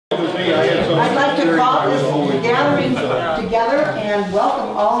I'd like to call this gathering together and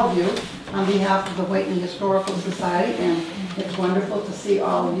welcome all of you on behalf of the Whately Historical Society, and it's wonderful to see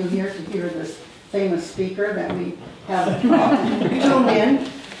all of you here to hear this famous speaker that we have tuned in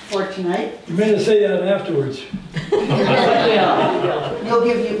for tonight. You meant to say that afterwards. We'll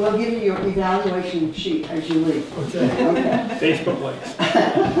give you your evaluation sheet as you leave. Okay. Facebook likes.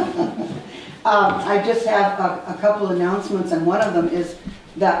 I just have a couple announcements, and one of them is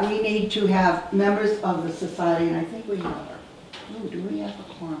that we need to have members of the society, and I think we have. Ooh, do we have a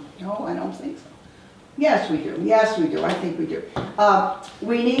quorum? No, I don't think so. Yes, we do. Yes, we do. I think we do.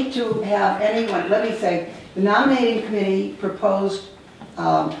 We need to have anyone, let me say, the nominating committee proposed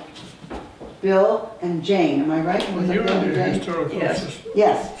Bill and Jane. Am I right? Was it Bill and Jane? Yes.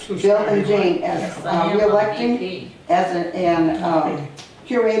 Yes, Bill and Jane as re-electing as an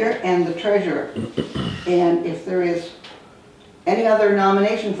curator and the treasurer. And if there is any other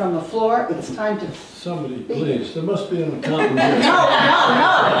nomination from the floor, it's time to... Somebody, please. There must be an accountant. No.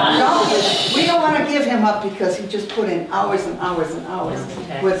 We don't want to give him up because he just put in hours and hours and hours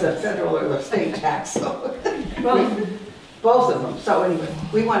with the federal or the state tax. So both of them. So anyway,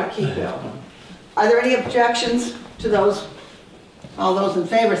 we want to keep Bill. Are there any objections to those? All those in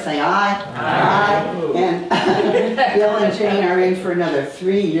favor say aye. Aye. And Bill and Jane are in for another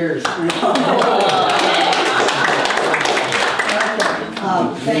 3 years.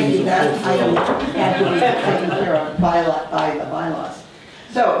 Thank you. That item had to be taken care of by the bylaws.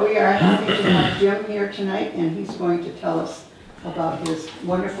 So we are happy to have Jim here tonight, and he's going to tell us about his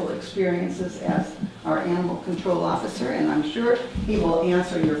wonderful experiences as our animal control officer, and I'm sure he will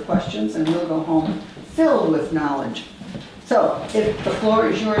answer your questions, and we'll go home filled with knowledge. So, if the floor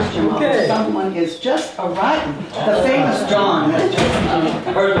is yours, Jim, okay. Someone is just arriving. The famous John has just I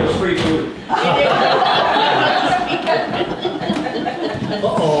heard there was free food.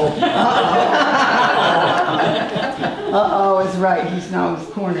 Uh-oh is right. He's now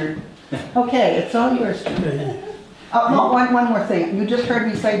cornered. Okay, it's all yours, Jim. No, one more thing. You just heard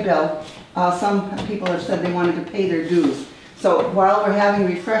me say, Bill, some people have said they wanted to pay their dues. So while we're having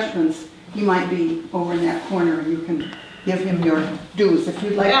refreshments, he might be over in that corner, and you can give him your dues if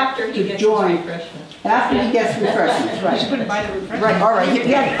you'd like after he to gets join. his refreshments. After he gets refreshments, right. You couldn't buy the refreshments. Right, all right.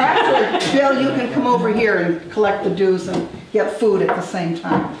 Yeah, actually, Bill, you can come over here and collect the dues and get food at the same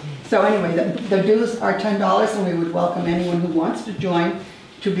time. So anyway, the dues are $10, and we would welcome anyone who wants to join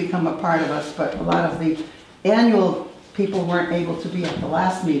to become a part of us, but a lot of the annual people weren't able to be at the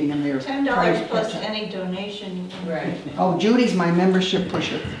last meeting, and they're $10 plus any donation. Right. Oh, Judy's my membership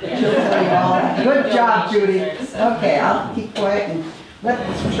pusher. She'll tell you all that. Good job, Judy. Okay, I'll keep quiet and let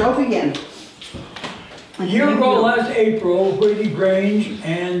the show begin. A year ago, last April, Whately Grange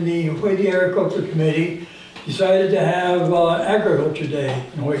and the Whately Agriculture Committee decided to have Agriculture Day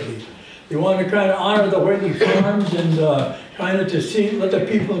in Whately. They wanted to kind of honor the Whately farms and kind of to let the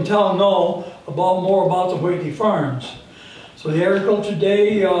people in town know more about the Whately farms. So the Agriculture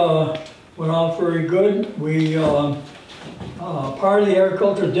Day went off very good. We part of the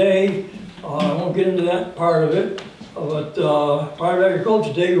Agriculture Day, I won't get into that part of it, but part of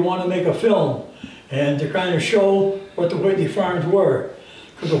Agriculture Day we want to make a film and to kind of show what the Whately farms were.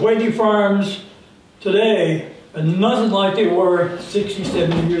 Because the Whately farms today are nothing like they were 60,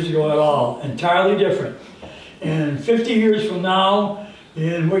 70 years ago at all. Entirely different. And 50 years from now,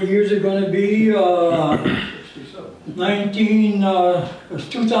 and what years are going to be?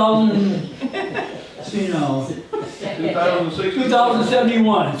 2000, see now.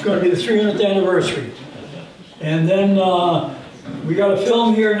 2071. It's going to be the 300th anniversary. And then we got a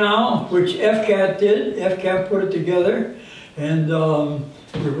film here now, which FCAT did. FCAT put it together. And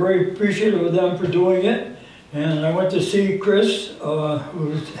we're very appreciative of them for doing it. And I went to see Chris,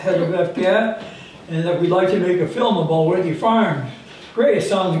 who's head of FCAT, and that we'd like to make a film about Whately Farms. Great,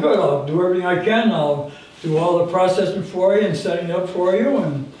 sounds good. I'll do everything I can. I'll do all the processing for you and setting it up for you.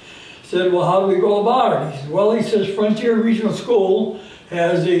 And said, well, how do we go about it? He said, well, he says Frontier Regional School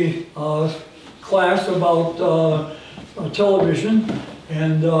has a class about television,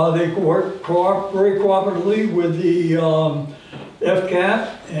 and they work very cooperatively with the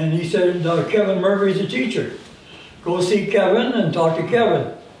FCAT. And he said, Kevin Murphy's a teacher. Go see Kevin and talk to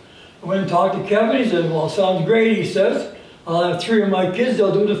Kevin. I went and talked to Kevin. He said, well, sounds great, he says. I'll have 3 of my kids,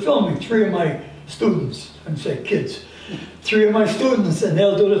 they'll do the filming. 3 of my students, I say kids. 3 of my students, and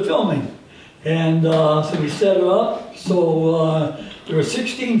they'll do the filming. And so we set it up. So there were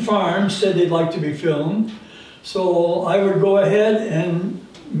 16 farms said they'd like to be filmed. So I would go ahead and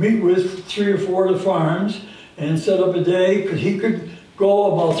meet with 3 or 4 of the farms and set up a day, because he could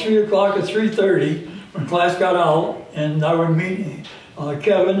go about 3 o'clock or 3:30 when class got out, and I would meet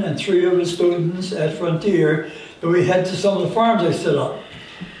Kevin and 3 of his students at Frontier, and we head to some of the farms they set up.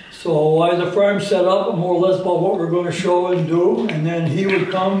 So I had the farm set up, more or less about what we're going to show and do, and then he would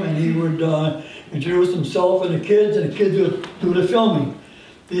come and he would introduce himself and the kids would do the filming.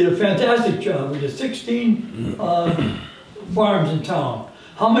 They did a fantastic job. We did 16 farms in town.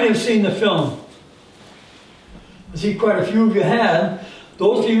 How many have seen the film? I see quite a few of you had.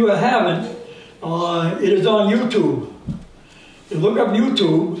 Those of you who haven't, it is on YouTube. You look up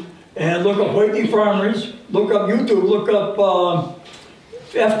YouTube and look up Whately Farmers, look up YouTube, look up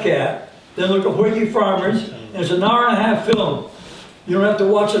FCAT, then look up Whately Farmers, and it's an hour-and-a-half film. You don't have to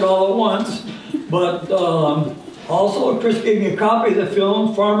watch it all at once, but also Chris gave me a copy of the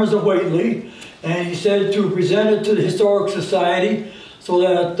film, Farmers of Whately, and he said to present it to the Historic Society so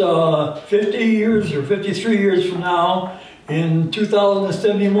that 50 years or 53 years from now, in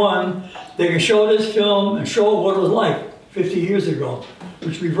 2071, they can show this film and show what it was like 50 years ago,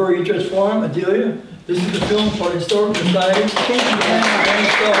 which would be very interesting for him. Adelia, this is the film for the Historic Society. Thank you very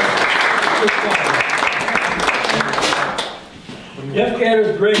much. FCAT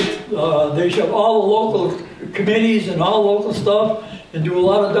is great. They show all the local committees and all local stuff and do a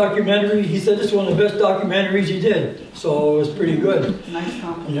lot of documentaries. He said this is one of the best documentaries he did, so it was pretty good. Nice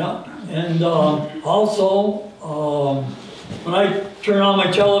compliment. Yeah, and also, when I turn on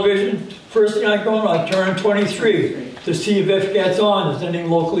my television, first thing I go on, I turn 23 to see if FCAT's on, is anything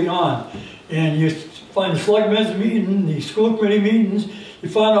locally on. And you find the selectmen's meeting, the school committee meetings, you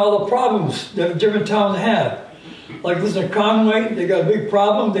find all the problems that different towns have. Like listen to Conway, they got a big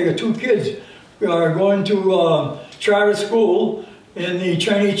problem. They got 2 kids who are going to charter school in the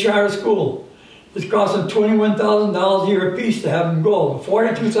Chinese charter school. It's costing $21,000 a year apiece to have them go.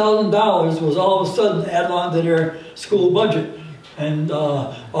 $42,000 was all of a sudden added on to their school budget. And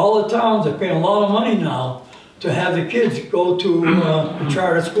all the towns are paying a lot of money now to have the kids go to the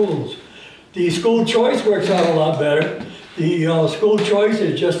charter schools. The school choice works out a lot better. The school choice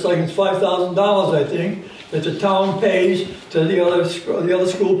is just like it's $5,000, I think, that the town pays to the other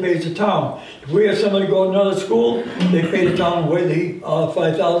school pays the town. If we have somebody go to another school, they pay the town Whately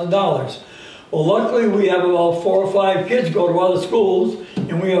 $5,000. Well, luckily we have about 4 or 5 kids go to other schools,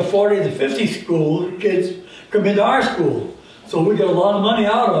 and we have 40 to 50 kids come into our school. So we get a lot of money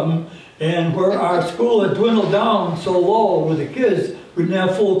out of them, and where our school had dwindled down so low with the kids, we didn't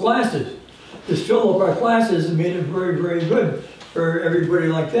have full classes. This filled up our classes and made it very, very good for everybody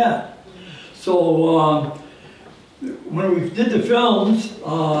like that. So when we did the films,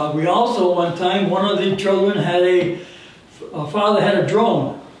 we also one time, one of the children had a father had a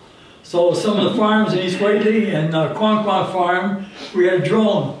drone. So some of the farms in East Whately and Quanquan Farm, we had a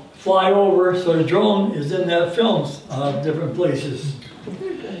drone fly over, so the drone is in that films, different places.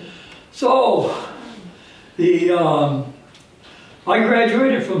 So, I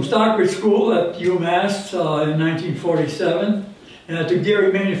graduated from Stockbridge School at UMass in 1947, and I took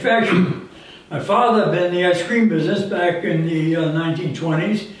dairy manufacturing. My father had been in the ice cream business back in the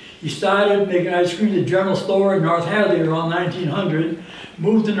 1920s. He started making ice cream at the general store in North Hadley around 1900,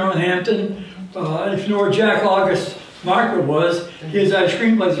 moved to Northampton. If you know where Jack August Market was, his ice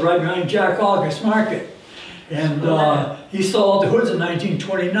cream place right behind Jack August Market. And he sold the hoods in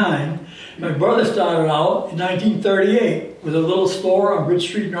 1929. My brother started out in 1938 with a little store on Bridge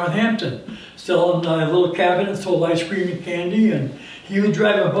Street, Northampton, selling little cabinets, sold ice cream and candy, and he would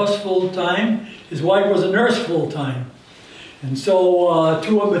drive a bus full time. His wife was a nurse full time. And so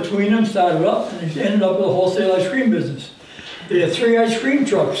 2 of them between them started up, and he ended up with a wholesale ice cream business. They had 3 ice cream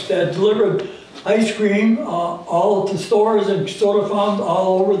trucks that delivered ice cream all to stores and soda fountains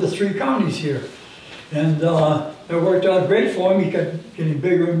all over the 3 counties here. And it worked out great for him. He kept getting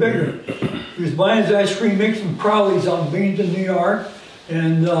bigger and bigger. He was buying his ice cream mix from Crowley's on Beanton, New York,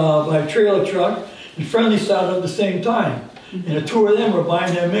 and by a trailer truck. And Friendly started at the same time. And the 2 of them were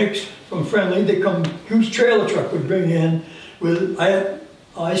buying their mix from Friendly. They come, huge trailer truck would bring in with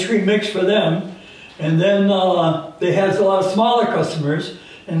ice cream mix for them. And then they had a lot of smaller customers.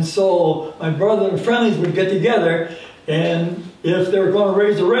 And so my brother and Friendlies would get together, and if they were going to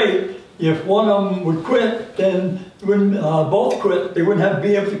raise the rate, if one of them would quit, then when both quit, they wouldn't have to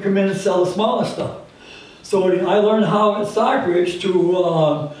be able to come in and sell the smaller stuff. So I learned how at Stockbridge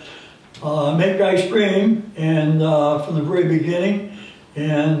to make ice cream, and from the very beginning.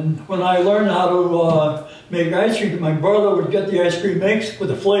 And when I learned how to make ice cream, my brother would get the ice cream mix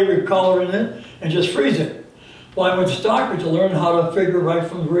with a flavored color in it and just freeze it. Well, I went to Stockbridge to learn how to figure right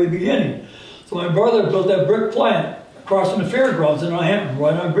from the very beginning. So my brother built that brick plant across from the fairgrounds in Northampton,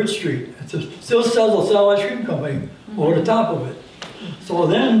 right on Bridge Street. It still sells LaSalle Ice Cream Company over the top of it. So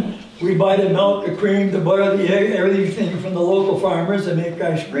then we buy the milk, the cream, the butter, the egg, everything from the local farmers and make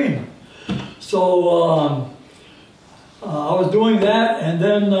ice cream. So I was doing that, and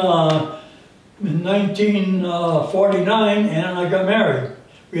then in 1949, Ann and I got married.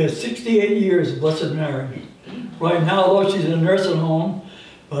 We had 68 years of blessed marriage. Right now, though, she's in a nursing home,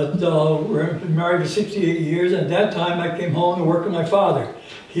 but we're been married for 68 years. At that time, I came home to work with my father.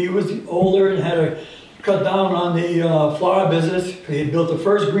 He was older and had to cut down on the flower business. He had built the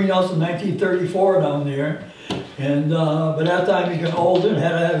first greenhouse in 1934 down there. And by that time, he got older and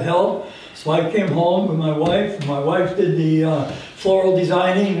had to have help. So I came home with my wife. My wife did the floral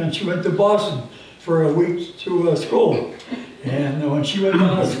designing, and she went to Boston for a week to school. And when she went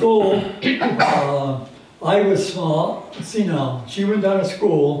down to school, I was small. Let's see now. She went down to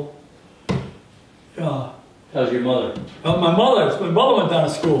school. How's your mother? My mother went down to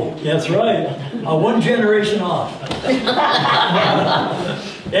school. That's right. One generation off.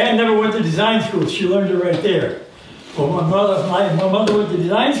 Ann never went to design school. She learned it right there. But my mother went to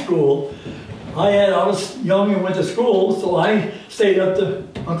design school. I was young and went to school, so I stayed up to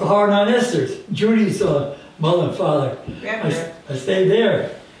Uncle Howard and Aunt Esther's, Judy's mother and father. I stayed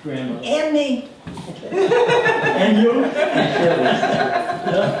there. Grandma. And me. And you?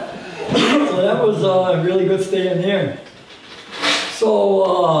 Yeah. So that was really good staying there.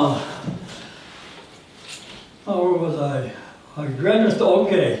 So, where was I? I graduated,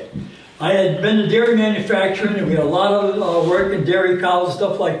 okay. I had been to dairy manufacturing, and we had a lot of work in dairy cows and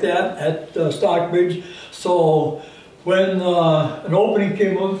stuff like that at Stockbridge. So when an opening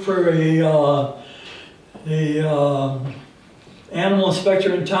came up for a animal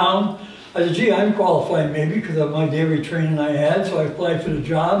inspector in town, I said, gee, I'm qualified maybe because of my dairy training I had, so I applied for the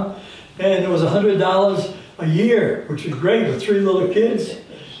job. And it was $100 a year, which was great with 3 little kids,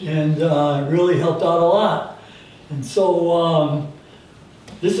 and really helped out a lot. And so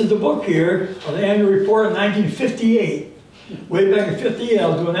this is the book here, of the annual report of 1958. Way back in 58, I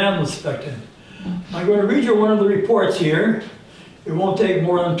was doing animal inspecting. I'm going to read you one of the reports here. It won't take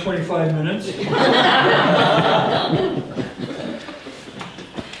more than 25 minutes.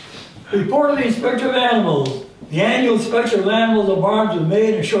 Report of the Inspector of Animals. The annual inspection of animals and barns was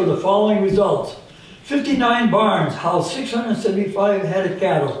made and showed the following results. 59 barns housed 675 head of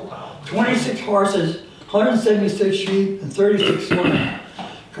cattle, 26 horses, 176 sheep, and 36 swine.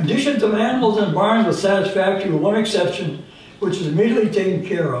 Conditions of animals in barns were satisfactory with one exception, which was immediately taken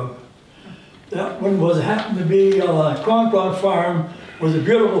care of. That one happened to be Concord Farm, was a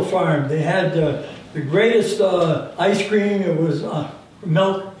beautiful farm. They had the greatest ice cream. It was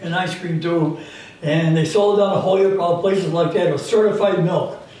milk and ice cream too. And they sold it down to Holyoke, all places like that. It was certified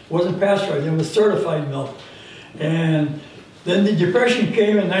milk. It wasn't pasteurized, it was certified milk. And then the Depression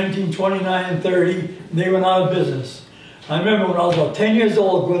came in 1929 and 30, and they went out of business. I remember when I was about 10 years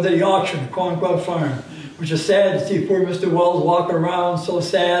old going to the auction at Concord Farm, which is sad to see poor Mr. Wells walking around, so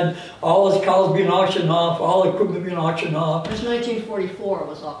sad. All his cows being auctioned off, all the equipment being auctioned off. It was 1944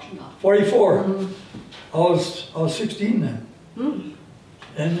 was auctioned off. 44. Mm-hmm. I was 16 then. Mm.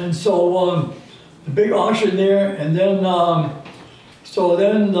 And then so the big auction there, and then the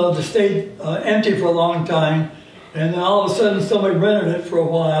state empty for a long time, and then all of a sudden somebody rented it for a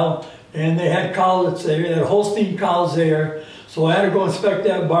while, and they had cows there, they had Holstein cows there, so I had to go inspect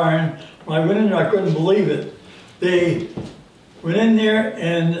that barn. When I went in there, I couldn't believe it. They went in there,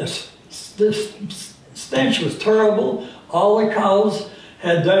 and this stench was terrible. All the cows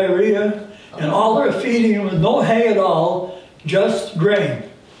had diarrhea, and all they were feeding them with no hay at all, just grain.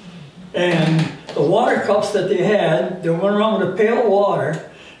 And the water cups that they had, they went around with a pail of water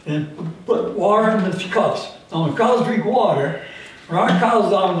and put water in the cups. Now when cows drink water, when our cows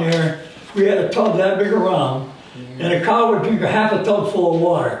down there, we had a tub that big around, and a cow would drink a half a tub full of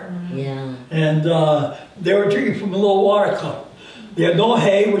water. Yeah. And they were drinking from a little water cup. They had no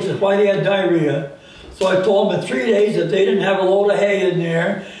hay, which is why they had diarrhea. So I told them in 3 days that they didn't have a load of hay in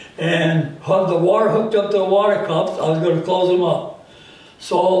there and have the water hooked up to the water cups, I was going to close them up.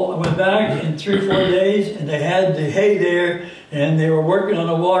 So I went back in 3 or 4 days, and they had the hay there, and they were working on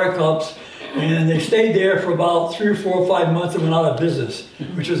the water cups, and they stayed there for about 3 or 4 or 5 months and went out of business,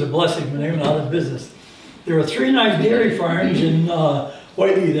 which was a blessing when they went out of business. There were 3 nice dairy farms in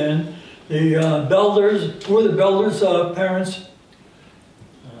Whately then. The Belders, who were the Belders' parents?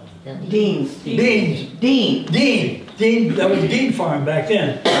 Dean's. Dean's. Dean, that was Dean Farm back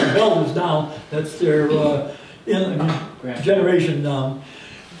then. The Belders now, that's their generation down.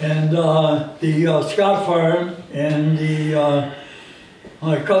 And the Scott Farm and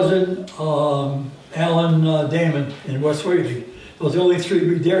my cousin Alan Damon in West Whately. Those are the only 3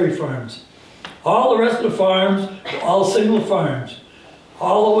 big dairy farms. All the rest of the farms were all single farms.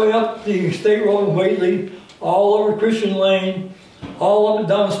 all the way up the State Road in Whately, all over Christian Lane, all up and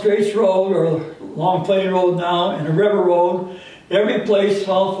down Straits Road, or Long Plain Road now, and the River Road. Every place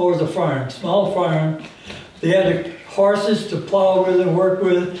small for was a farm, small farm. They had horses to plow with and work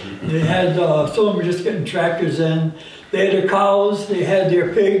with. They had, some of them were just getting tractors in. They had their cows, they had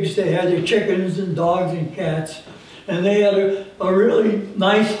their pigs, they had their chickens and dogs and cats. And they had a really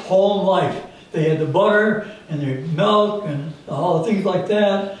nice home life. They had the butter and their milk and all the things like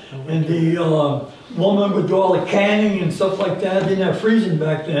that. And the woman would do all the canning and stuff like that. They didn't have freezing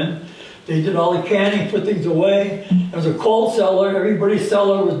back then. They did all the canning, put things away. There was a cold cellar. Everybody's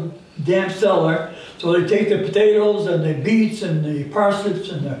cellar was a damp cellar. So they take the potatoes and the beets and the parsnips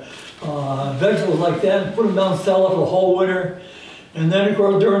and the vegetables like that and put them down cellar for the whole winter. And then, of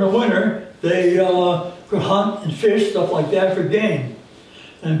course, during the winter, they could hunt and fish, stuff like that, for game.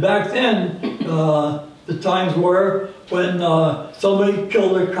 And back then, the times were when somebody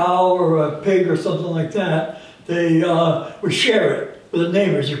killed a cow or a pig or something like that, they would share it with the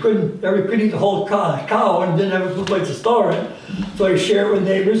neighbors. Everybody couldn't eat the whole cow and didn't have a place to store it. So they share it with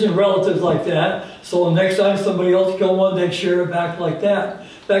neighbors and relatives like that. So the next time somebody else killed one, they'd share it back like that.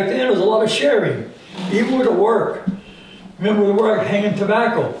 Back then, there was a lot of sharing, even with the work. Remember the work, hanging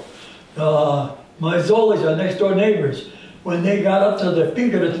tobacco. My Zolas, our next door neighbors, when they got up to the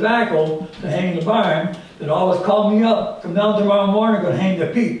peak of the tobacco to hang in the barn, they'd always call me up, come down tomorrow morning, go hang the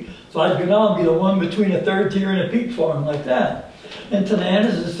peak. So I'd go down and be the one between the third tier and the peak for them like that. And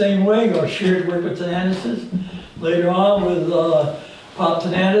Tananis is the same way, go shared work with Tananis. Later on with Pop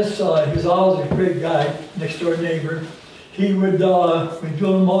Tananis, he was always a great guy, next door neighbor. He would, we'd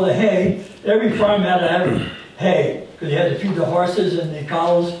do him mow the hay. Every farm had to have hay, because you had to feed the horses and the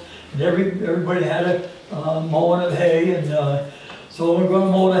cows, and everybody had a mowing of hay. And so when we were going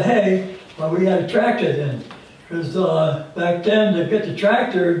to mow the hay, we had a tractor then. Because back then, to get the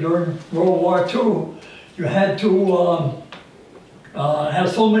tractor during World War II, you had to have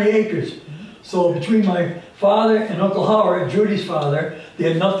so many acres. So between my father and Uncle Howard, Judy's father, they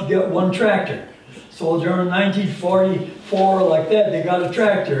had enough to get one tractor. So during 1944, like that, they got a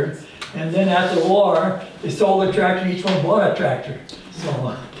tractor. And then after the war, they sold the tractor, each one bought a tractor.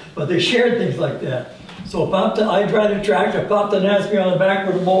 So, but they shared things like that. So I drive the tractor, Pop then asked me on the back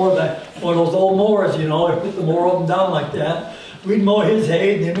with a mower, one of those old mowers, you know, they put the mower up and down like that. We'd mow his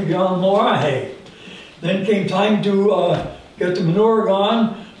hay, and then we'd go on and mow our hay. Then came time to get the manure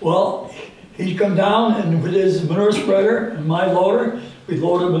gone. Well, he'd come down and with his manure spreader and my loader, we'd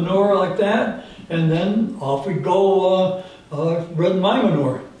load the manure like that, and then off we'd go run my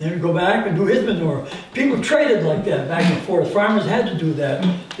manure. Then we'd go back and do his manure. People traded like that back and forth. Farmers had to do that.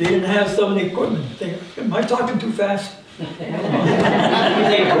 They didn't have some of the equipment. Am I talking too fast? Go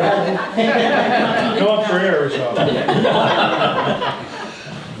up for air or something.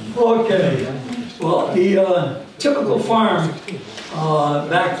 Okay. Well, the typical farm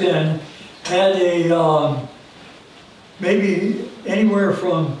back then had a maybe anywhere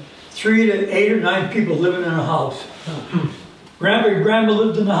from 3 to 8 or 9 people living in a house. Grandpa and Grandma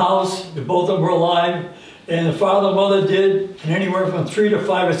lived in the house, both of them were alive, and the father and mother did, and anywhere from 3 to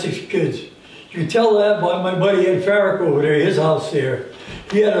 5 or 6 kids. You can tell that by my buddy Ed Farrick over there, his house there.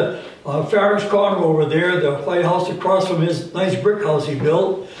 He had a Farrick's Corner over there, the white house across from his nice brick house he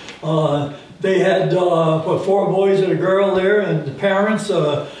built. They had 4 boys and a girl there, and the parents,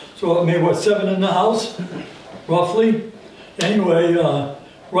 so maybe 7 in the house, roughly. Anyway,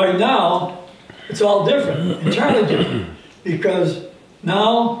 right now, it's all different, entirely different. Because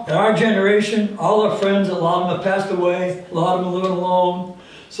now, in our generation, all our friends, a lot of them have passed away, a lot of them are living alone.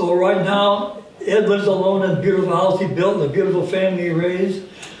 So right now, Ed lives alone in a beautiful house he built, a beautiful family he raised.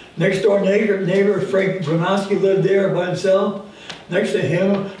 Next door neighbor Frank Gromasky lived there by himself. Next to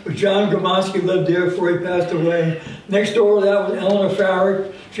him was John Gromasky, lived there before he passed away. Next door to that was Eleanor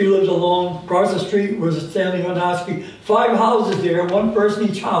Farrick, she lives alone. Across the street was Stanley Gromasky. 5 houses there, 1 person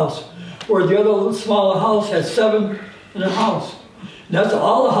each house. Where the other smaller house had 7 in a house. And that's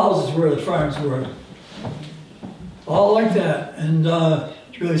all the houses where the farms were. All like that. And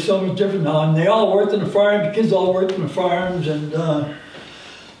it's really so much different now. And they all worked in the farm, the kids all worked in the farms and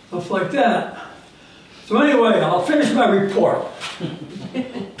stuff like that. So anyway, I'll finish my report.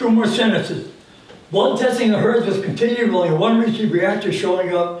 2 more sentences. Blood testing of herds was continued with only 1 reactor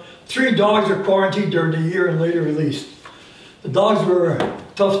showing up. 3 dogs were quarantined during the year and later released. The dogs were a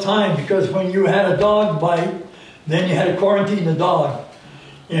tough time because when you had a dog bite, then you had to quarantine the dog.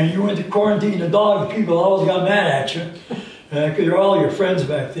 And you went to quarantine the dog, people always got mad at you because they're all your friends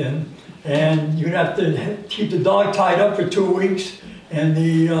back then. And you'd have to keep the dog tied up for 2 weeks and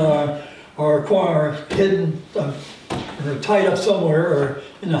the or hidden and they're tied up somewhere or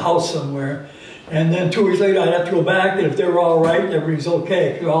in a house somewhere. And then 2 weeks later, I'd have to go back, and if they were all right, everything's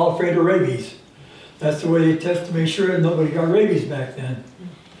okay. They're all afraid of rabies. That's the way they test to make sure that nobody got rabies back then.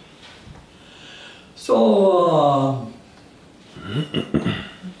 So,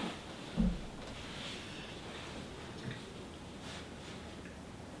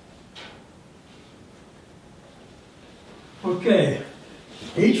 okay,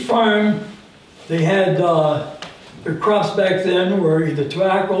 each farm, they had their crops back then were either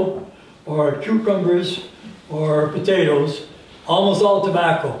tobacco or cucumbers or potatoes, almost all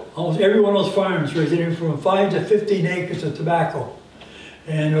tobacco. Almost every one of those farms raised anywhere from 5 to 15 acres of tobacco.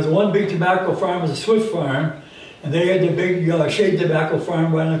 And there was one big tobacco farm, it was a Swift farm, and they had the big shade tobacco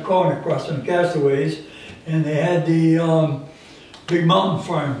farm right on the corner across from Castaways, and they had the big mountain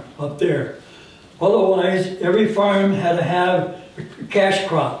farm up there. Otherwise, every farm had to have a cash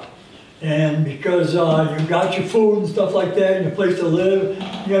crop. And because you got your food and stuff like that, and your place to live,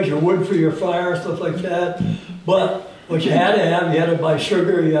 you had your wood for your fire, stuff like that. But what you had to have, you had to buy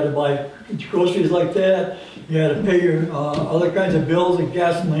sugar, you had to buy groceries like that, you had to pay your other kinds of bills and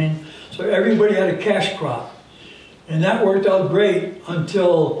gasoline. So everybody had a cash crop. And that worked out great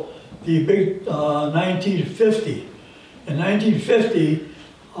until the big 1950. In 1950,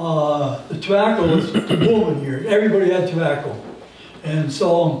 the tobacco was the booming year. Everybody had tobacco. And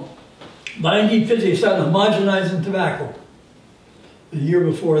so by 1950, they started homogenizing tobacco. The year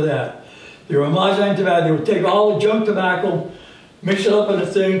before that, they were homogenizing tobacco. They would take all the junk tobacco, mix it up in a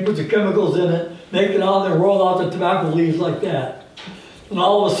thing, put the chemicals in it, make it out, and roll out the tobacco leaves like that. And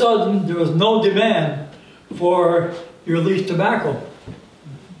all of a sudden, there was no demand for your leaf tobacco.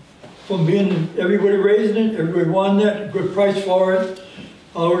 From being everybody raising it, everybody wanted it, good price for it.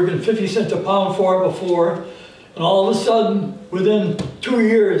 We were getting 50 cents a pound for it before. And all of a sudden, within 2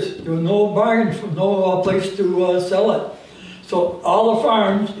 years, there was no bargain, no place to sell it. So all the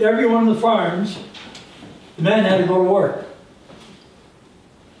farms, every one of the farms, the men had to go to work.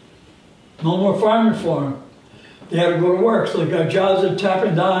 No more farming for them. They had to go to work. So they got jobs at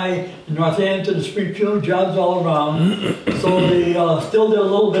Tappan-Dye, in Northampton, Springfield, jobs all around. So they still did a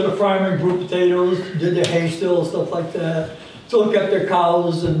little bit of farming, grew potatoes, did their hay still, stuff like that. Still kept their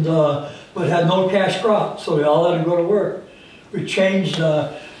cows, and but had no cash crop, so they all had to go to work. We changed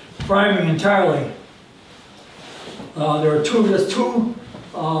farming entirely. There's two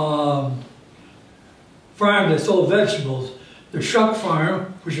farms that sold vegetables. The Shuck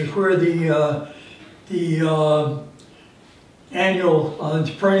Farm, which is where the annual,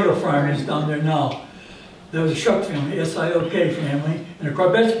 perennial farm is down there now. There was a Shuck family, S-I-O-K family, and a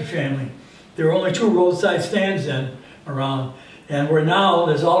Karbetsky family. There were only 2 roadside stands then around. And where now,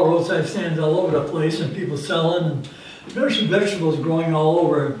 there's all roadside stands all over the place, and people selling, and there's some vegetables growing all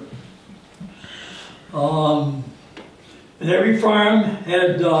over. And every farm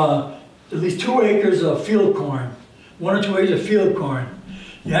had at least 2 acres of field corn, 1 or 2 acres of field corn.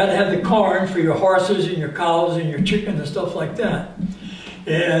 You had to have the corn for your horses and your cows and your chickens and stuff like that.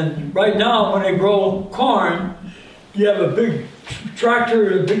 And right now, when they grow corn, you have a big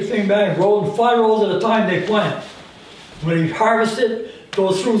tractor and a big thing back, rolling 5 rows at a time they plant. When you harvest it,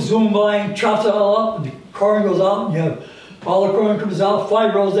 goes through zoom line, chops it all up, and the corn goes out, and you have all the corn comes out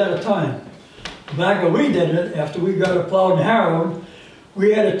 5 rows at a time. Back when we did it, after we got it plowed and harrowed,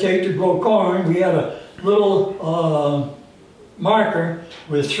 we had to take to grow corn. We had a little marker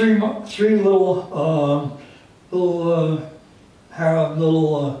with three little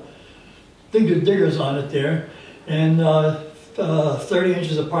diggers on it there, and 30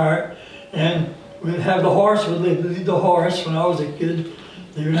 inches apart. And we'd have the horse, we'd lead the horse. When I was a kid,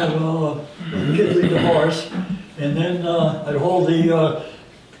 they would have a kid lead the horse, and then I'd hold the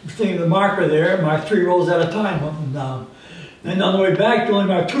thing, the marker there, mark 3 rows at a time, up and down. Then on the way back, you only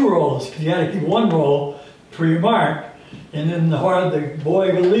mark 2 rows, because you had to keep 1 row for your mark. And then the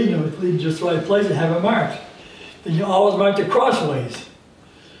boy would lead you, would lead just the right place and have it marked. Then you always marked it crossways.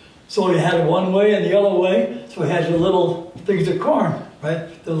 So you had it one way and the other way, so you had your little things of corn, right?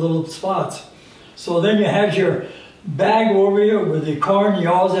 The little spots. So then you had your bag over you with the corn.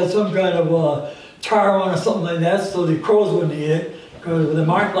 You always had some kind of tar on or something like that, so the crows wouldn't eat it. Because with a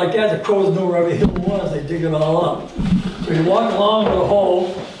mark like that, the crows knew where every hill was. They dig it all up. So you walk along with a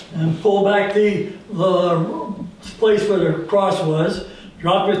hoe and pull back the place where the cross was,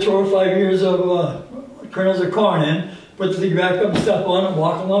 drop your 4 or 5 ears of kernels of corn in, put the thing back up and step on it,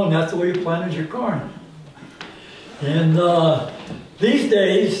 walk along. That's the way you planted your corn. And these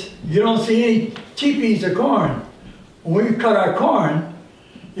days, you don't see any teepees of corn. When we cut our corn,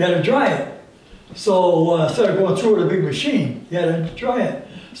 you had to dry it. So instead of going through with a big machine, you had to dry it.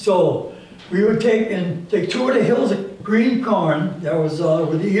 So we would take 2 of the hills of green corn that was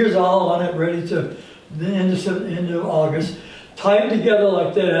with the ears all on it, ready to the end of August. Tie them together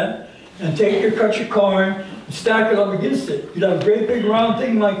like that, and cut your corn and stack it up against it. You'd have a great big round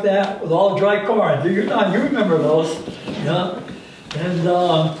thing like that with all dry corn. You remember those, yeah. And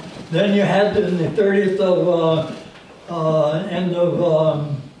then you had the 30th of end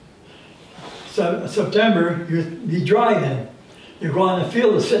of September. You'd be dry then. You go on the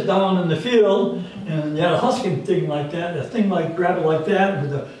field to sit down in the field, and you had a husking thing like that, a thing like, grab it like that,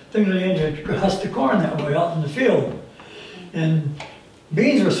 with a thing at the end, you could husk the corn that way out in the field. And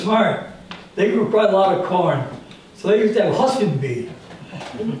bees were smart. They grew quite a lot of corn. So they used to have a husking bee.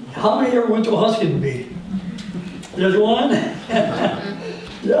 How many ever went to a husking bee? There's one.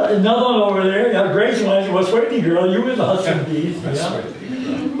 Yeah, another one over there. Yeah, Grace was Whately girl. You were the husking bees. Yeah.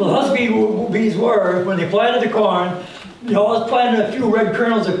 The husky bees were, when they planted the corn, they always planted a few red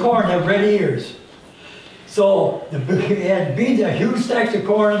kernels of corn that have red ears. So they had beans, huge stacks of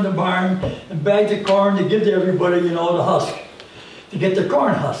corn in the barn, and bags of corn to give to everybody, to husk, to get the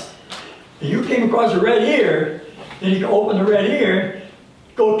corn husked. If you came across a red ear, then you could open the red ear,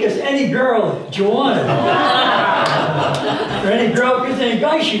 go kiss any girl that you wanted. Or any girl kiss any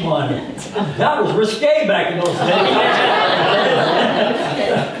guy she wanted. That was risque back in those days.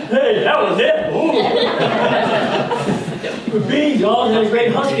 Hey, that was it. With beans, you always had a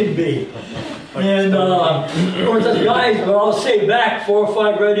great husking bee. And of course, the guys would all save back 4 or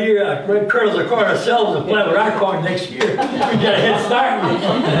 5 red kernels of corn ourselves and plant with our corn next year. We got a head start.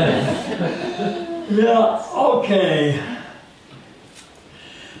 Yeah, okay.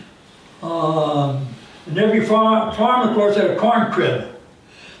 And every farm, of course, had a corn crib.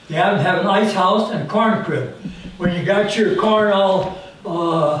 They have an ice house and a corn crib. When you got your corn all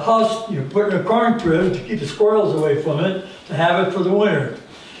husked, you put it in a corn crib to keep the squirrels away from it, to have it for the winter.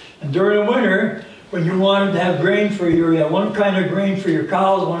 And during the winter, when you wanted to have grain for you had one kind of grain for your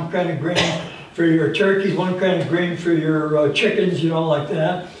cows, one kind of grain for your turkeys, one kind of grain for your chickens, like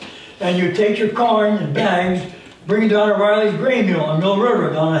that. And you take your corn in bags, bring it down to Riley's grain mill on Mill River,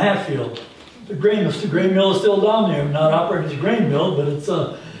 down in Hatfield. The grain mill is still down there, not operating as a grain mill, but it's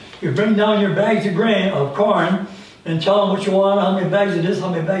you bring down your bags of corn, and tell them what you want, how many bags of this, how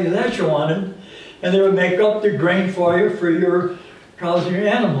many bags of that you wanted, and they would make up the grain for you for your cows and your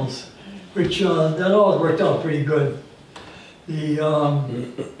animals, which that always worked out pretty good. The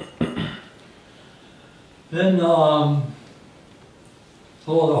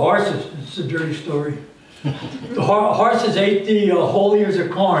the horses. It's a dirty story. The horses ate the whole ears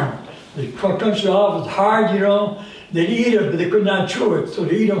of corn. They crunched it off. It's hard, They'd eat it, but they could not chew it, so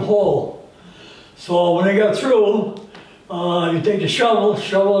they eat them whole. So when they got through, you take the shovel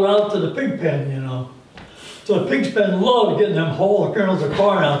it out to the pig pen, So the pigs spend love getting them whole kernels of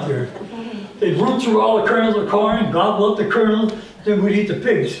corn out there. They'd root through all the kernels of corn, gobble up the kernels, then we'd eat the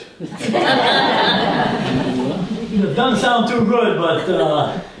pigs. It doesn't sound too good, but...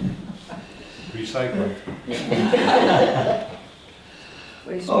 Recycling.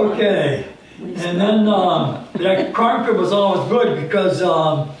 Okay. And then that corn crib was always good because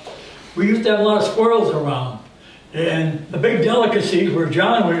we used to have a lot of squirrels around. And the big delicacies where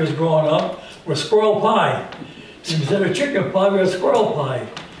John, when he was growing up, was squirrel pie. Instead of chicken pie, we had squirrel pie.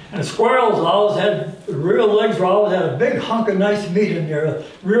 And the squirrels always had, the rear legs always had a big hunk of nice meat in their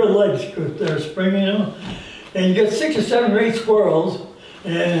rear legs because they're springing, And you get 6 or 7 or 8 squirrels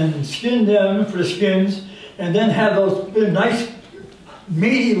and skin them for the skins, and then have those big, nice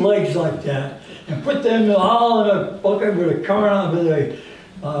meaty legs like that, and put them all in a bucket with a corn on, with a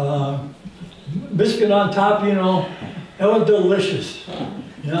biscuit on top, It was delicious.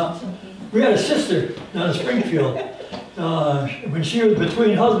 We had a sister down in Springfield. When she was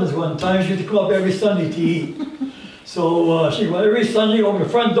between husbands one time, she used to come up every Sunday to eat. So she went every Sunday over the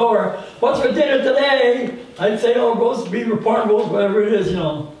front door. What's for dinner today? I'd say, roast beef or pork roast, whatever it is,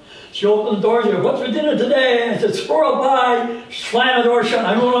 She opened the door, she said, what's for dinner today? I said, squirrel pie. She slammed the door shut.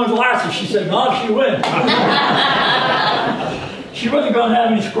 I went on glasses. She said, no, she went. She wasn't going to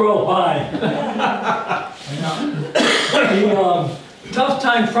have any squirrel pie. The tough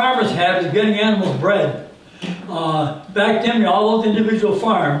time farmers have is getting animals bred. Back then, all those individual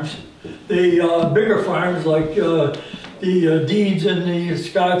farms, the bigger farms like the Deeds and the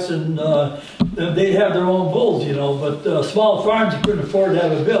Scotts, and they'd have their own bulls, but small farms, you couldn't afford to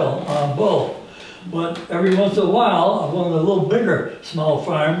have a bull. But every once in a while, one of the little bigger small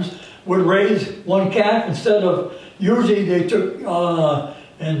farms would raise one calf instead of, usually they took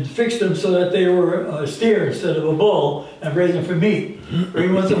and fixed them so that they were a steer instead of a bull, and raised them for meat.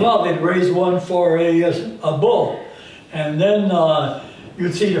 Every once in a while, they'd raise one for a bull. And then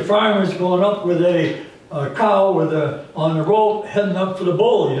you'd see the farmers going up with a cow on the rope heading up for the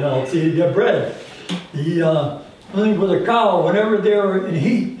bull, you know, to get bread. The thing with a cow, whenever they were in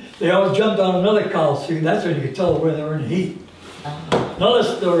heat, they always jumped on another cow. See, that's when you could tell where they were in heat. Another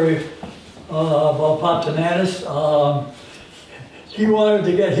story about Pop Tananis. He wanted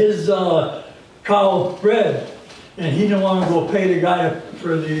to get his cow bred, and he didn't want to go pay the guy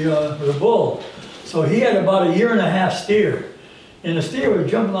for the bull. So he had about 1.5 years steer. And the steer was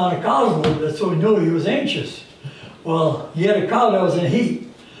jumping on the cow's wood, so he knew he was anxious. Well, he had a cow that was in heat.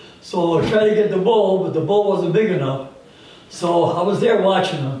 So I tried to get the bull, but the bull wasn't big enough. So I was there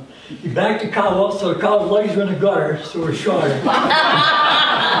watching him. He backed the cow up, so the cow's legs were in the gutter, so it was shorter.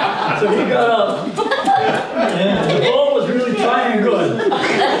 So he got up, and the bull was really trying good.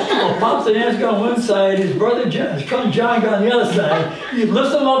 Well, Pops and Aunt's got on one side, his brother John, his cousin John got on the other side. He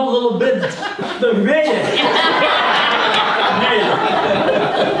lifts him up a little bit, but made it.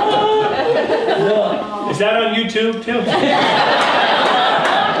 Is that on YouTube too? Well,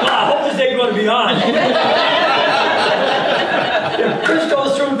 I hope this ain't going to be on. Chris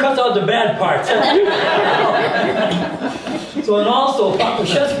goes through and cuts out the bad parts. So, and also, Papa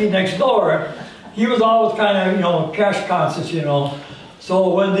Shesky next door, he was always kind of, you know, cash conscious, you know.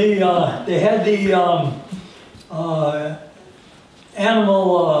 So when they had the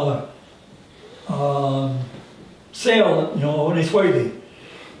animal sale, you know, in Whately,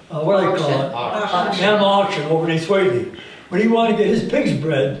 what do they call it? Animal auction over in Whately. When he wanted to get his pigs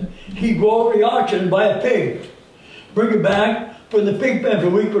bred, he'd go over the auction and buy a pig, bring it back, put in the pig pen for a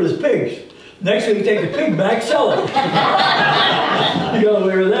week with his pigs. Next week, he'd take the pig back, sell it. You got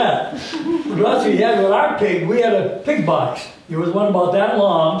away with that. But that's what we had with our pig. We had a pig box. There was one about that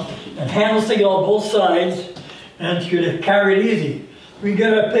long, and handles sticking on both sides, and you could carry it easy. We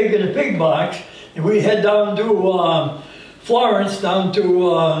get our pig in a pig box, and we head down to Florence, down to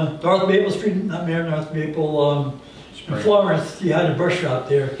North Maple Street, not North Maple, in Florence. You had a brush shop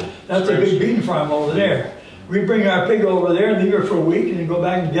there. That's a big bean farm over there. We bring our pig over there and leave her for a week, and then go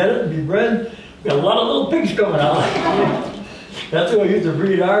back and get it and be bred. We got a lot of little pigs coming out. That's what we used to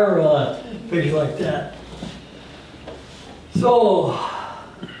breed our pigs like that. So,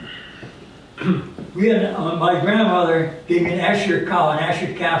 we had, my grandmother gave me an Asher cow, an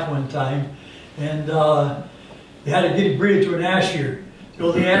Asher calf one time, and you had to get it breed to an Asher. The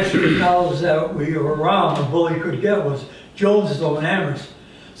only Asher cows that we were around, the bull you could get was Jones's over in Amherst.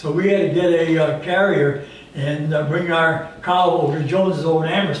 So we had to get a carrier and bring our cow over to Jones's over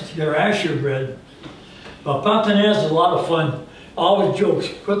in Amherst to get our Asher bred. But Pop Tananis is a lot of fun. Always jokes.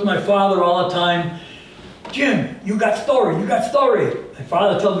 Go to my father all the time. Jim, you got story, you got story. My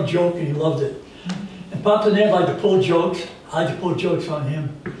father told me a joke and he loved it. And Pop Tananis liked to pull jokes. I like to pull jokes on him.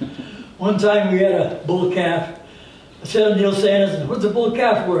 One time we had a bull calf. I said to Neil Sanders, what's a bull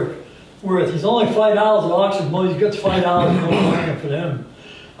calf worth? He's only $5 at auction. Well, he gets $5, no market for them.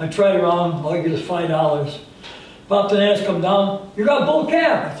 I tried around, all I get is $5. Pop Tananis come down, you got a bull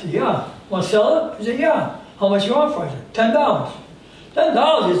calf? I said, yeah. Want to sell it? He said, yeah. How much you want for it? I said, $10.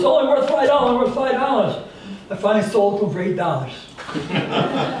 $10, it's only worth $5, worth $5. I finally sold to him for $8.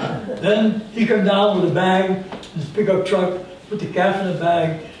 Then he come down with a bag, his pickup truck, put the calf in the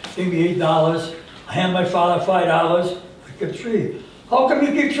bag, gave me $8. I hand my father $5, I kept $3. How come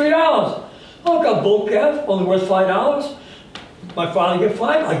you keep $3? Oh, I got a bull calf, only worth $5. My father get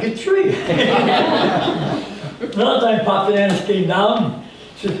 $5, I get $3. Another time Pop Tananis came down,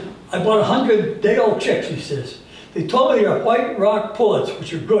 he said, I bought 100 day-old chicks, he says. They told me they're white rock pullets,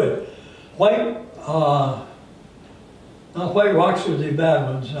 which are good. Not white rocks are the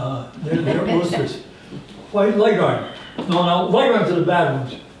bad ones, they're roosters. White leghorn. No, leghorns are the bad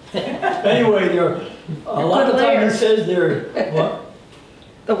ones. Anyway, they're, a lot of times he says they're, what?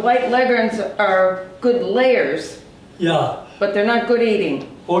 The white leghorns are good layers, Yeah. but they're not good eating.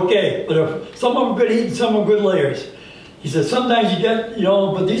 Okay, but some of them are good eating, some are good layers. He said, sometimes you get, you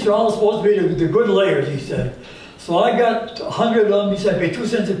know, but these are all supposed to be the good layers, he said. So I got 100 of them, he said, pay 2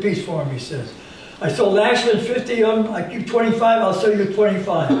 cents a piece for them, he says. I sold Ashland 50 of them, I keep 25, I'll sell you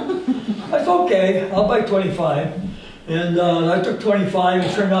 25. I said, okay, I'll buy 25. And I took 25,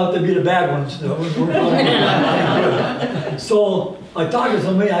 it turned out to be the bad ones. So I talked to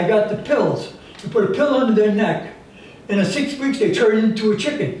somebody, I got the pills. You put a pill under their neck, and in 6 weeks they turn into a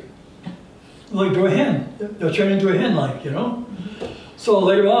chicken. Like to a hen. They'll turn into a hen like, you know. So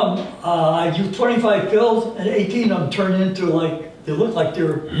later on, I used 25 pills, and 18 of them turned into like, they look like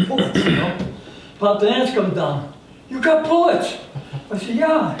they're pullets, you know. Pop Tananis comes down. You got pullets? I said,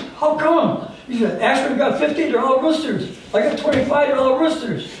 yeah. How come? He said, Ashford got 50, they're all roosters. I got 25, they're all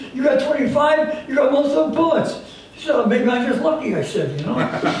roosters. You got 25, you got most of them pullets. He said, maybe I'm just lucky, I said, you know.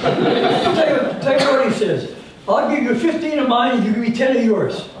 tell you what he says. I'll give you 15 of mine and you give me 10 of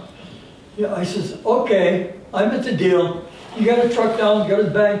yours. Yeah, I says, okay, I meant the deal. He got a truck down, got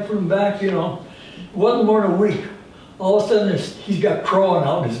his bag, put him back, you know. It wasn't more than a week. All of a sudden, he's got crawling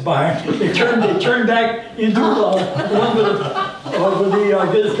out in his barn. They turned back into the one with the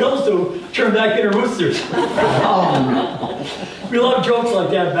get his pills to, turned back into roosters. We love jokes like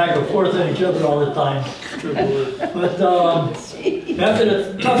that back and forth at each other all the time. But after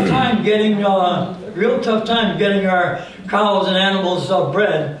the tough time getting, real tough time getting our cows and animals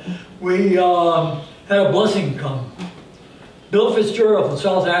bred, we had a blessing come. Bill Fitzgerald from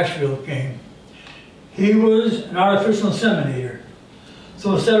South Asheville came. He was an artificial inseminator.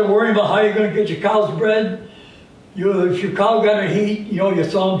 So instead of worrying about how you're going to get your cows bred, if your cow got in heat, you know, you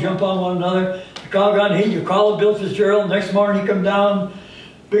saw them jump on one another. The cow got in heat, you call Bill Fitzgerald. Next morning he come down,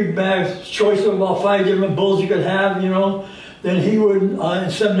 big bag, choice of about 5 different bulls you could have, you know. Then he would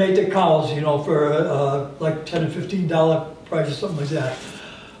inseminate the cows, you know, for like $10 to $15 price or something like that.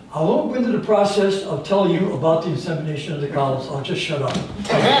 I won't go into the process of telling you about the insemination of the cows. I'll just shut up.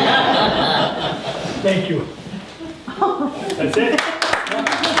 Thank you. That's it?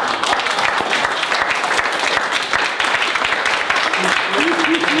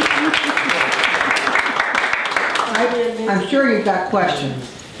 I'm sure you've got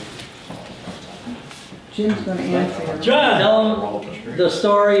questions. Jim's going to answer. John! Tell them the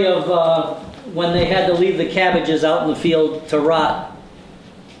story of when they had to leave the cabbages out in the field to rot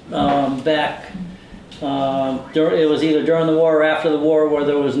back. It was either during the war or after the war, where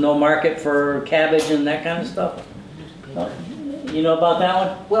there was no market for cabbage and that kind of stuff. You know about that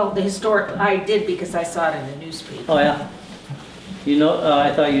one? Well, the historic, I did because I saw it in the newspaper. Oh yeah. You know?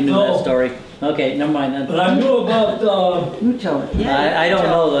 I thought you knew No. that story. Okay, never mind then. But I knew about, You tell it. I don't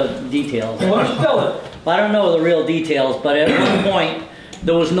know the details. why don't you tell it? I don't know the real details, but at one point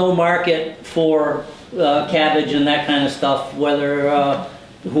there was no market for cabbage and that kind of stuff, whether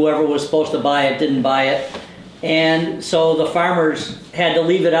whoever was supposed to buy it didn't buy it. And so the farmers had to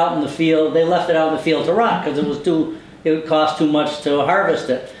leave it out in the field. They left it out in the field to rot because it would cost too much to harvest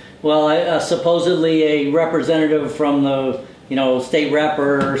it. Well, supposedly a representative from the state rep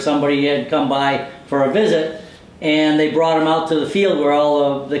or somebody had come by for a visit, and they brought him out to the field where all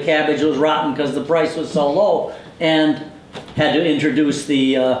of the cabbage was rotten because the price was so low, and had to introduce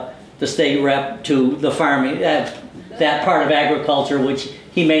the state rep to the farming, that part of agriculture which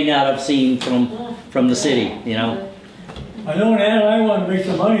he may not have seen from the city, you know. I know when Ann and I wanted to make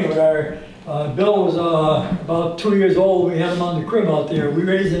some money with our, Bill was about 2 years old, we had him on the crib out there. We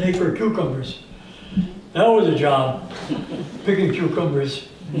raised an acre of cucumbers. That was a job, picking cucumbers.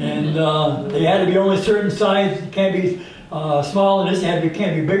 And they had to be only a certain size. It can't be smaller than this, it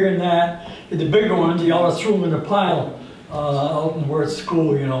can't be bigger than that. The bigger ones, you always threw them in a pile out in where it's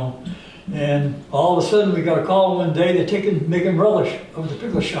school, you know. And all of a sudden we got a call one day, they're making relish of the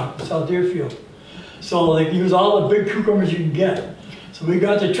pickle shop in South Deerfield. So they use all the big cucumbers you can get. So we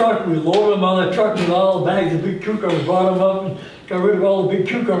got the truck, we loaded them on the truck with all the bags of big cucumbers, brought them up and got rid of all the big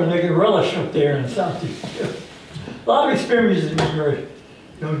cucumbers, making relish up there in South Deerfield. A lot of experiences when you're a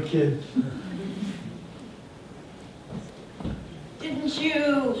young kid. Didn't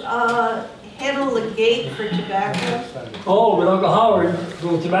you handle the gate for tobacco? Oh, with Uncle Howard,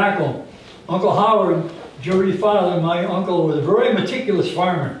 with tobacco. Uncle Howard, Joey's father, my uncle, was a very meticulous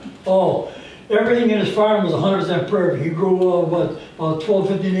farmer. Oh, everything in his farm was 100% perfect. He grew about 12,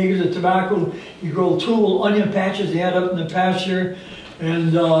 15 acres of tobacco. He grew 2 little onion patches he had up in the pasture.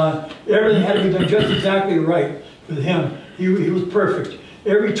 And everything had to be done just exactly right with him. He was perfect.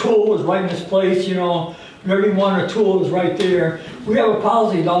 Every tool was right in its place, you know. Every one or tool was right there. We have a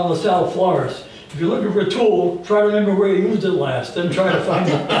policy down in LaSalle, Florida. If you're looking for a tool, try to remember where you used it last, then try to find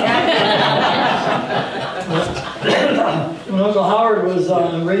it. When Uncle Howard was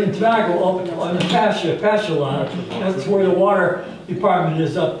raising tobacco up on the pasture lot, that's where the water department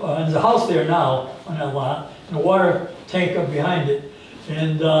is up. There's a house there now on that lot, and a water tank up behind it.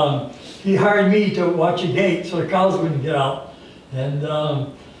 And he hired me to watch a gate so the cows wouldn't get out. And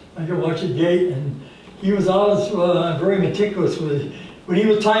I could watch a gate, and he was always very meticulous with it. When he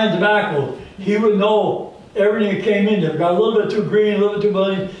was tying tobacco, he would know everything that came in there. Got a little bit too green, a little bit too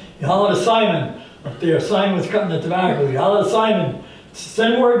bloody. He hollered at Simon up there. Simon was cutting the tobacco. He hollered at Simon,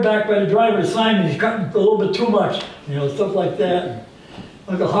 send word back by the driver to Simon, he's cutting a little bit too much. You know, stuff like that.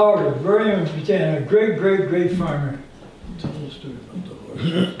 Uncle Howard was a great farmer.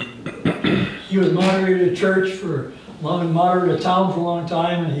 He was moderator of church for moderator of town for a long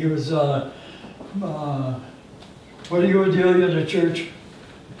time, and he was what do you do in the church?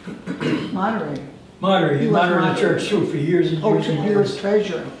 Moderator. Moderator, he was moderated the moderator. church too for years and Oh, years and he was years.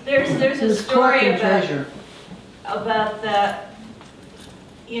 treasurer. There's He a was clerk story and treasurer. about that,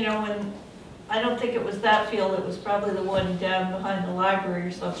 you know, when, I don't think it was that field, it was probably the one down behind the library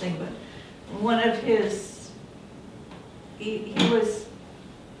or something, but one of his, he was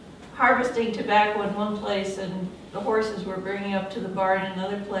harvesting tobacco in one place and the horses were bringing up to the barn in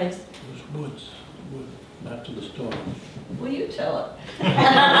another place. It was woods, wood, after the storm. Will you tell it?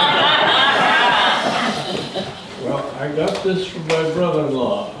 Well, I got this from my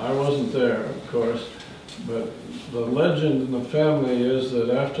brother-in-law. I wasn't there, of course, but the legend in the family is that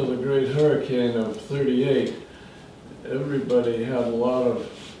after the great hurricane of '38, everybody had a lot of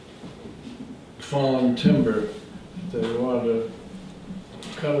fallen timber. They wanted to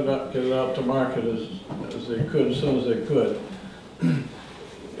cut it up, get it out to market as they could, as soon as they could.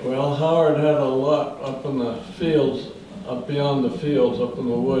 Well, Howard had a lot up in the fields, up beyond the fields, up in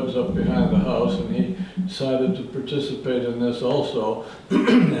the woods, up behind the house, and he decided to participate in this also.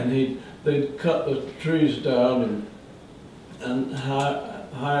 And they'd cut the trees down and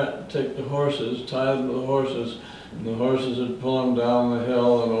take the horses, tie them to the horses, and the horses would pull them down the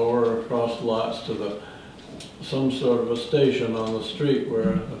hill and over across lots to some sort of a station on the street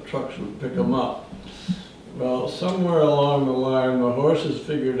where the trucks would pick them up. Well, somewhere along the line, the horses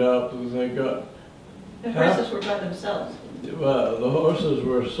figured out that they got... The horses were by themselves. The horses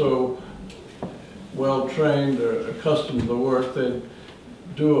were so well trained or accustomed to work, they'd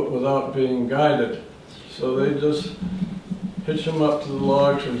do it without being guided. So they just hitch them up to the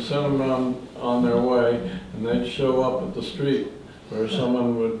logs and send them on their way, and they'd show up at the street where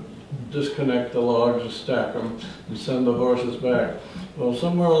someone would disconnect the logs and stack them and send the horses back. Well,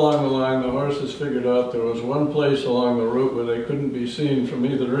 somewhere along the line, the horses figured out there was one place along the route where they couldn't be seen from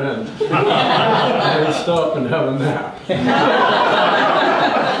either end. They'd stop and have a nap.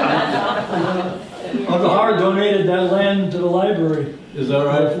 Uncle Howard donated that land to the library. Is that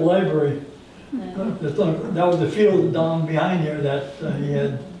right? The library. That was the field down behind there that he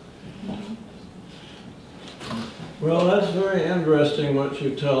had. Well, that's very interesting what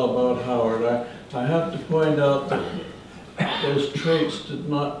you tell about Howard. I have to point out that those traits did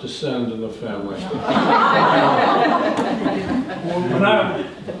not descend in the family.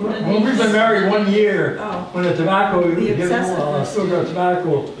 When we've been married 1 year, Oh. when the tobacco, The obsessive. sugar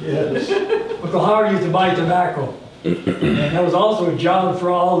tobacco, Yes. Uncle Howard used to buy tobacco. And that was also a job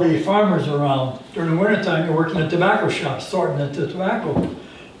for all the farmers around. During the wintertime, they worked in the tobacco shop, sorting the tobacco.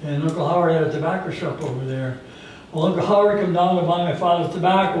 And Uncle Howard had a tobacco shop over there. Well, Uncle Howard come down to buy my father's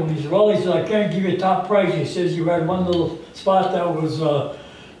tobacco, and he said, well, he said, I can't give you a top price. He says, you had one little spot that was a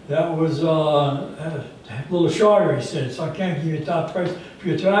little shorter, he said, so I can't give you a top price for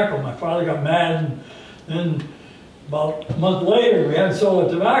your tobacco. My father got mad, and then about a month later, we hadn't sold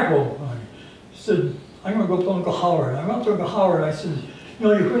the tobacco. He said, I'm going to go to Uncle Howard. I went to Uncle Howard, I said, you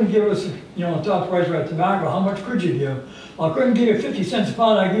know, you couldn't give us, you know, a top price for that tobacco. How much could you give? Well, I couldn't give you 50 cents a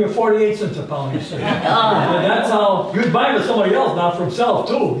pound, I'd give you 48 cents a pound, he said. And that's how, he was buying for somebody else, not for himself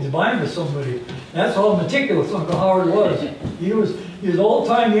too. He's buying for somebody. That's how meticulous Uncle Howard was. He was an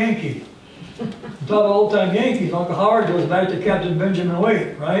old-time Yankee. Talk about old-time Yankees, Uncle Howard goes back to Captain Benjamin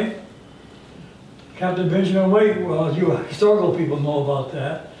Waite, right? Captain Benjamin Waite, well, you historical people know about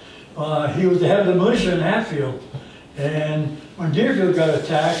that. He was the head of the militia in Hatfield. And when Deerfield got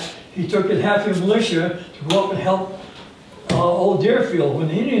attacked, he took his Hatfield militia to go up and help old Deerfield when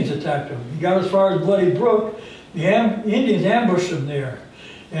the Indians attacked him. He got as far as Bloody Brook. The Indians ambushed him there.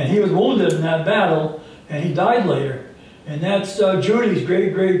 And he was wounded in that battle, and he died later. And that's Judy's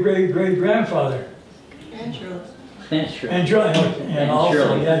great-great-great-great-grandfather. And Shirley's. That's true. And also,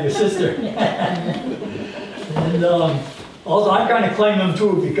 Shirley. yeah, your sister. And also, I kind of claim him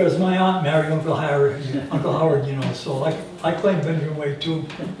too because my aunt married Uncle Howard, you know, so I claim Benjamin Waite too.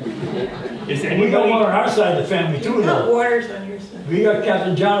 Is We got one on our side of the family too, You got though. Waters on your side. We got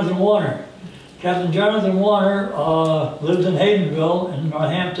Captain Jonathan Warner. Captain Jonathan Warner lived in Haydenville in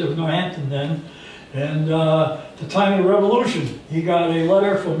Northampton then. And at the time of the Revolution, he got a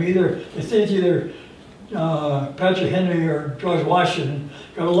letter from either Patrick Henry or George Washington,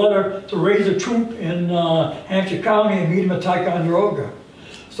 got a letter to raise a troop in Hampshire County and meet him at Ticonderoga.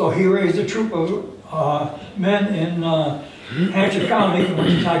 So he raised a troop of men in Hampshire County and went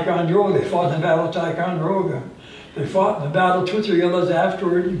to Ticonderoga. They fought in the Battle of Ticonderoga. They fought in the battle 2 or 3 others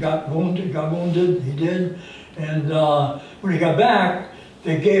afterward. He got wounded, he did. And when he got back,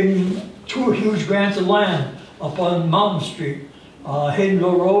 they gave him 2 huge grants of land up on Mountain Street,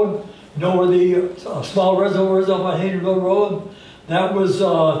 Haydenville Road. You know where the small reservoir is up on Haydenville Road? That was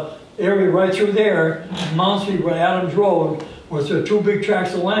area right through there, Mountain Street, where Adams Road, was there 2 big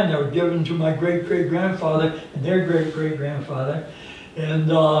tracts of land that were given to my great-great-grandfather and their great-great-grandfather.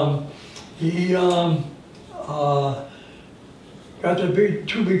 And he got the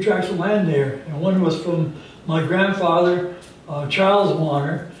 2 big tracts of land there. And one was from my grandfather, Charles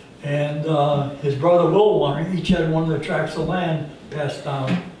Warner, and his brother Will Warner. Each had one of the tracts of land passed down.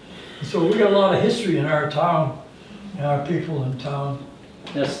 And so we got a lot of history in our town, and our people in town.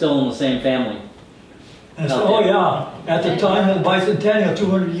 That's still in the same family. And so, oh yeah, at the time of the bicentennial,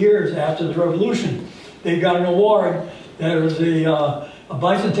 200 years after the revolution, they got an award that was a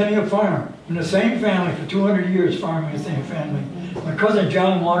bicentennial farm in the same family for 200 years, farming in the same family. My cousin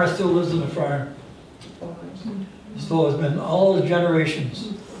John Warner still lives on the farm. So it's been all the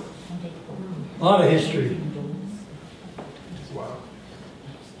generations. A lot of history. Wow.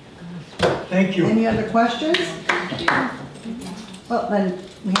 Thank you. Any other questions? Well, then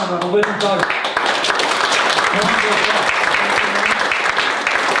we have a I'll let you talk.